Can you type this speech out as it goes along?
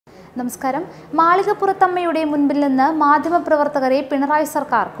നമസ്കാരം. മാളികപ്പുറത്തമ്മയുടെ മുൻപിൽ നിന്ന് മാധ്യമപ്രവർത്തകരെ പിണറായി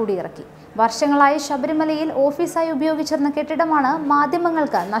സർക്കാർ കുടിയിറക്കി. വർഷങ്ങളായി ശബരിമലയിൽ ഓഫീസായി ഉപയോഗിച്ചിരുന്ന കെട്ടിടമാണ്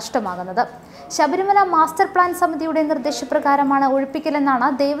മാധ്യമങ്ങൾക്ക് നഷ്ടമാകുന്നത്. ശബരിമല മാസ്റ്റർ പ്ലാൻ സമിതിയുടെ നിർദ്ദേശപ്രകാരമാണ് ഒഴിപ്പിക്കലെന്നാണ്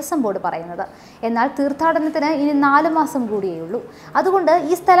ദേവസ്വം ബോർഡ് പറയുന്നത്. എന്നാൽ തീർത്ഥാടനത്തിന് ഇനി 4 മാസം കൂടിയേയുള്ളൂ. അതുകൊണ്ട്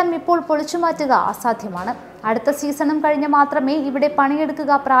ഈ സ്ഥലം ഇപ്പോൾ പൊളിച്ചുമാറ്റുക അസാധ്യമാണ്. അടുത്ത സീസണും കഴിഞ്ഞ് മാത്രമേ ഇവിടെ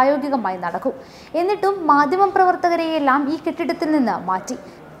പണിയെടുക്കുക പ്രായോഗികമായി നടക്കൂ. എന്നിട്ടും മാധ്യമപ്രവർത്തകരെയെല്ലാം ഈ കെട്ടിടത്തിൽ നിന്ന് മാറ്റി.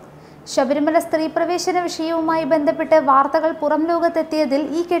 ശബരിമല സ്ത്രീ പ്രവേശന വിഷയവുമായി ബന്ധപ്പെട്ട് വാർത്തകൾ പുറം ലോകത്തെത്തിയതിൽ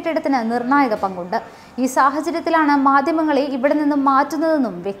ഈ കെട്ടിടത്തിന് നിർണായക പങ്കുണ്ട്. ഈ സാഹചര്യത്തിലാണ് മാധ്യമങ്ങളെ ഇവിടെ നിന്നും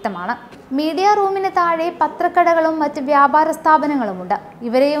മാറ്റുന്നതെന്നും വ്യക്തമാണ്. മീഡിയ റൂമിന് താഴെ പത്രക്കടകളും മറ്റ് വ്യാപാര സ്ഥാപനങ്ങളുമുണ്ട്.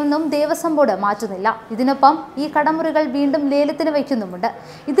 ഇവരെയൊന്നും ദേവസ്വം ബോർഡ് മാറ്റുന്നില്ല. ഇതിനൊപ്പം ഈ കടമുറികൾ വീണ്ടും ലേലത്തിന് വയ്ക്കുന്നുമുണ്ട്.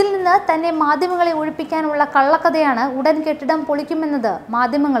 ഇതിൽ നിന്ന് തന്നെ മാധ്യമങ്ങളെ ഒഴിപ്പിക്കാനുള്ള കള്ളക്കഥയാണ് ഉടൻ കെട്ടിടം പൊളിക്കുമെന്നത്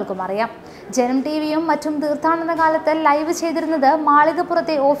മാധ്യമങ്ങൾക്കും അറിയാം. ജനം ടിവിയും മറ്റും തീർത്ഥാടന കാലത്ത് ലൈവ് ചെയ്തിരുന്നത്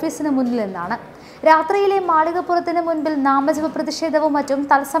മാളികപ്പുറത്തെ ഓഫീസിന് മുന്നിൽ നിന്നാണ്. രാത്രിയിലെ മാളികപ്പുറത്തിന് മുൻപിൽ നാമജപ പ്രതിഷേധവും മറ്റും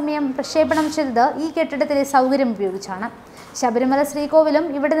തത്സമയം പ്രക്ഷേപണം ചെയ്തത് ഈ കെട്ടിടത്തിലെ സൗകര്യം ഉപയോഗിച്ചാണ്. ശബരിമല ശ്രീകോവിലും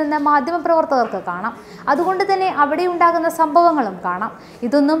ഇവിടെ നിന്ന് മാധ്യമപ്രവർത്തകർക്ക് കാണാം. അതുകൊണ്ട് തന്നെ അവിടെ ഉണ്ടാകുന്ന സംഭവങ്ങളും കാണാം.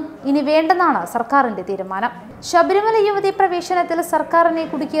 ഇതൊന്നും ഇനി വേണ്ടെന്നാണ് സർക്കാരിന്റെ തീരുമാനം. ശബരിമല യുവതി പ്രവേശനത്തിൽ സർക്കാരിനെ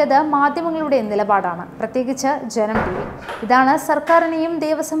കുടുക്കിയത് മാധ്യമങ്ങളുടെ നിലപാടാണ്, പ്രത്യേകിച്ച് ജനം ടിവി. ഇതാണ് സർക്കാരിനെയും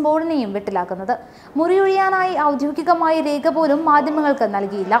ദേവസ്വം ബോർഡിനെയും വെട്ടിലാക്കുന്നത്. മുറിയൊഴിയാനായി ഔദ്യോഗികമായി രേഖ പോലും മാധ്യമങ്ങൾക്ക്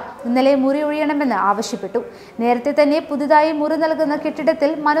നൽകിയില്ല. ഇന്നലെ മുറി ഒഴിയണമെന്ന് ആവശ്യപ്പെട്ടു. നേരത്തെ തന്നെ പുതുതായി മുറി നൽകുന്ന കെട്ടിടത്തിൽ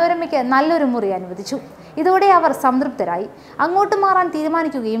മനോരമയ്ക്ക് നല്ലൊരു മുറി അനുവദിച്ചു. ഇതോടെ അവർ സംതൃപ്തരായി. അങ്ങോട്ട് മാറാൻ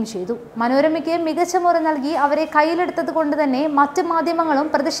തീരുമാനിക്കുകയും ചെയ്തു. മനോരമയ്ക്ക് മികച്ച മുറി നൽകി അവരെ കയ്യിലെടുത്തത് കൊണ്ട് തന്നെ മറ്റ് മാധ്യമങ്ങളും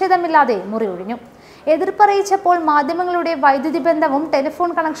പ്രതിഷേധമില്ലാതെ മുറി ഒഴിഞ്ഞു. എതിർപ്പറിയിച്ചപ്പോൾ മാധ്യമങ്ങളുടെ വൈദ്യുതി ബന്ധവും ടെലിഫോൺ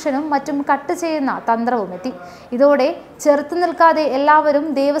കണക്ഷനും മറ്റും കട്ട് ചെയ്യുന്ന തന്ത്രവുമെത്തി. ഇതോടെ ചെറുത്തു നിൽക്കാതെ എല്ലാവരും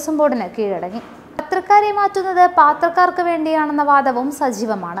ദേവസ്വം ബോർഡിന് കീഴടങ്ങി. പത്രക്കാരെ മാറ്റുന്നത് പാത്രക്കാർക്ക് വേണ്ടിയാണെന്ന വാദവും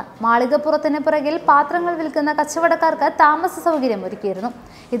സജീവമാണ്. മാളികപ്പുറത്തിന് പിറകിൽ പാത്രങ്ങൾ വിൽക്കുന്ന കച്ചവടക്കാർക്ക് താമസ സൗകര്യം ഒരുക്കിയിരുന്നു.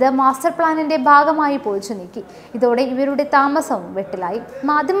 ഇത് മാസ്റ്റർ പ്ലാനിന്റെ ഭാഗമായി പൊളിച്ചു നീക്കി. ഇതോടെ ഇവരുടെ താമസവും വെട്ടിലായി.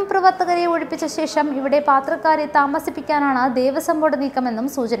 മാധ്യമപ്രവർത്തകരെ ഒഴിപ്പിച്ച ശേഷം ഇവിടെ പാത്രക്കാരെ താമസിപ്പിക്കാനാണ് ദേവസ്വം ബോർഡ് നീക്കമെന്നും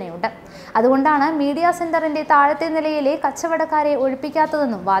സൂചനയുണ്ട്. അതുകൊണ്ടാണ് മീഡിയ സെന്ററിന്റെ താഴത്തെ നിലയിലെ കച്ചവടക്കാരെ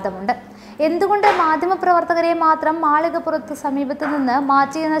ഒഴിപ്പിക്കാത്തതെന്നും വാദമുണ്ട്. എന്തുകൊണ്ട് മാധ്യമപ്രവർത്തകരെ മാത്രം മാളികപ്പുറത്ത് സമീപത്തു നിന്ന്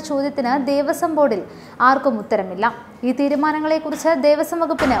മാറ്റിയെന്ന ചോദ്യത്തിന് ദേവസ്വം ബോർഡിൽ ആർക്കും ഉത്തരമില്ല. ഈ തീരുമാനങ്ങളെക്കുറിച്ച് ദേവസ്വം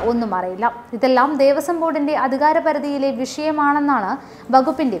വകുപ്പിന് ഒന്നും അറിയില്ല. ഇതെല്ലാം ദേവസ്വം ബോർഡിന്റെ അധികാരപരിധിയിലെ വിഷയമാണെന്നാണ്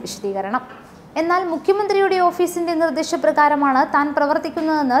വകുപ്പിന്റെ വിശദീകരണം. എന്നാൽ മുഖ്യമന്ത്രിയുടെ ഓഫീസിന്റെ നിർദ്ദേശപ്രകാരമാണ് താൻ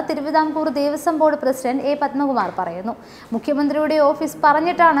പ്രവർത്തിക്കുന്നതെന്ന് Thiruvithamkoor Devaswom board president A Padmakumar പറയുന്നു. മുഖ്യമന്ത്രിയുടെ ഓഫീസ്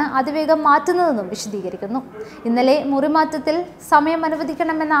പറഞ്ഞിട്ടാണ് അതിവേഗം മാറ്റുന്നതെന്നും വിശദീകരിക്കുന്നു. ഇന്നലെ മുറിമാറ്റത്തിൽ സമയം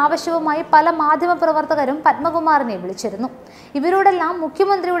അനുവദിക്കണമെന്ന ആവശ്യവുമായി പല മാധ്യമപ്രവർത്തകരും പത്മകുമാറിനെ വിളിച്ചിരുന്നു. ഇവരോടെല്ലാം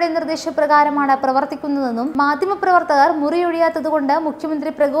മുഖ്യമന്ത്രിയുടെ നിർദ്ദേശപ്രകാരമാണ് പ്രവർത്തിക്കുന്നതെന്നും മാധ്യമപ്രവർത്തകർ മുറിയൊഴിയാത്തതുകൊണ്ട്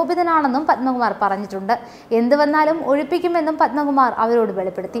മുഖ്യമന്ത്രി പ്രകോപിതനാണെന്നും പത്മകുമാർ പറഞ്ഞിട്ടുണ്ട്. എന്ത് വന്നാലും ഒഴിപ്പിക്കുമെന്നും പത്മകുമാർ അവരോട്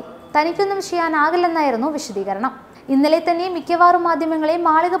വെളിപ്പെടുത്തി. തനിക്കൊന്നും ചെയ്യാനാകില്ലെന്നായിരുന്നു വിശദീകരണം. ഇന്നലെ തന്നെ മിക്കവാറും മാധ്യമങ്ങളെ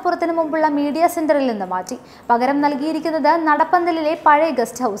മാളികപ്പുറത്തിന് മുമ്പുള്ള മീഡിയ സെന്ററിൽ നിന്ന് മാറ്റി. പകരം നൽകിയിരിക്കുന്നത് നടപ്പന്തലിലെ പഴയ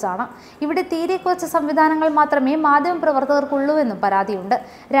ഗസ്റ്റ് ഹൗസ് ആണ്. ഇവിടെ തീരെ കുറച്ച് സംവിധാനങ്ങൾ മാത്രമേ മാധ്യമപ്രവർത്തകർക്കുള്ളൂവെന്നും പരാതിയുണ്ട്.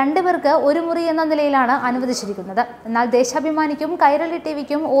 2 പേർക്ക് ഒരു മുറി എന്ന നിലയിലാണ് അനുവദിച്ചിരിക്കുന്നത്. എന്നാൽ ദേശാഭിമാനിക്കും കൈരളി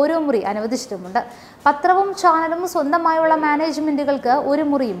ടിവിക്കും ഓരോ മുറി അനുവദിച്ചിട്ടുമുണ്ട്. പത്രവും ചാനലും സ്വന്തമായുള്ള മാനേജ്മെന്റുകൾക്ക് ഒരു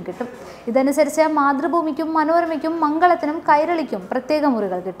മുറിയും കിട്ടും. ഇതനുസരിച്ച് മാതൃഭൂമിക്കും മനോരമയ്ക്കും മംഗളത്തിനും കൈരളിക്കും പ്രത്യേക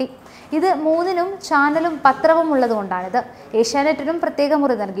മുറികൾ കിട്ടി. ഇത് 3നും ചാനലും പത്രവും ഉള്ളതുകൊണ്ടാണിത്. ഏഷ്യാനെറ്റിനും പ്രത്യേക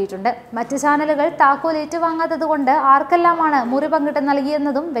മുറി നൽകിയിട്ടുണ്ട്. മറ്റ് ചാനലുകൾ താക്കോൽ ഏറ്റുവാങ്ങാത്തതുകൊണ്ട് ആർക്കെല്ലാമാണ് മുറി പങ്കിട്ട്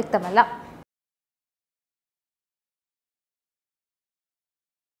നൽകിയെന്നതും വ്യക്തമല്ല.